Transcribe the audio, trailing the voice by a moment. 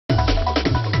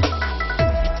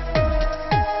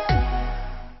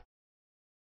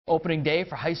Opening day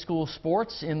for high school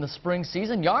sports in the spring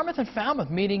season. Yarmouth and Falmouth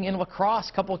meeting in lacrosse.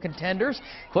 Couple of contenders.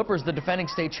 Clippers the defending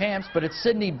state champs, but it's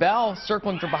Sydney Bell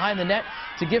circling from behind the net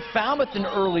to give Falmouth an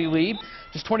early lead.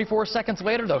 Just 24 seconds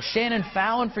later, though, Shannon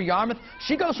Fallon for Yarmouth.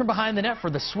 She goes from behind the net for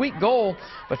the sweet goal,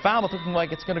 but Falmouth looking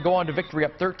like it's going to go on to victory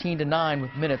up 13-9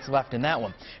 with minutes left in that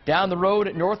one. Down the road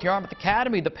at North Yarmouth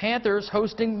Academy, the Panthers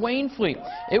hosting Waynflete.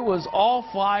 It was all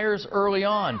Flyers early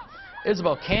on.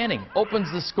 Isabel Canning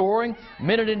opens the scoring,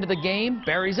 minute into the game,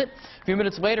 buries it. A few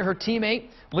minutes later, her teammate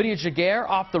Lydia Jaguar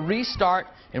off the restart,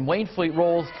 and Waynflete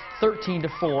rolls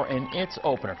 13-4 in its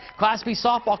opener. Class B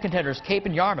softball contenders, Cape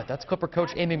and Yarmouth. That's Clipper coach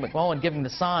Amy McMullen giving the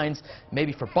signs,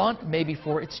 maybe for bunt, maybe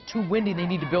for it's too windy, they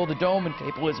need to build a dome in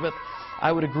Cape Elizabeth.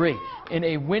 I would agree. In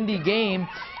a windy game,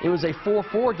 it was a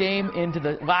 4-4 game into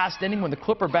the last inning when the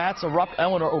Clipper bats erupt.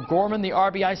 Eleanor O'Gorman, the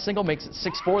RBI single, makes it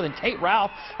 6-4. Then Kate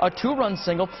Ralph, a 2-run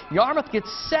single. Yarmouth gets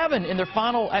 7 in their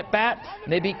final at bat,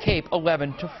 and they beat Cape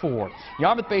 11-4.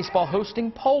 Yarmouth baseball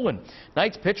hosting Poland.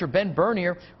 Knights pitcher Ben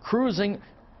Bernier cruising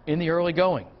in the early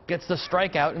going. Gets the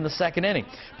strikeout in the second inning.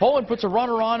 Poland puts a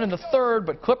runner on in the third,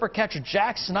 but Clipper catcher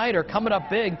Jack Snyder coming up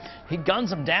big. He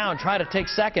guns him down, trying to take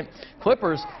second.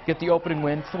 Clippers get the opening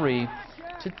win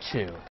 3-2.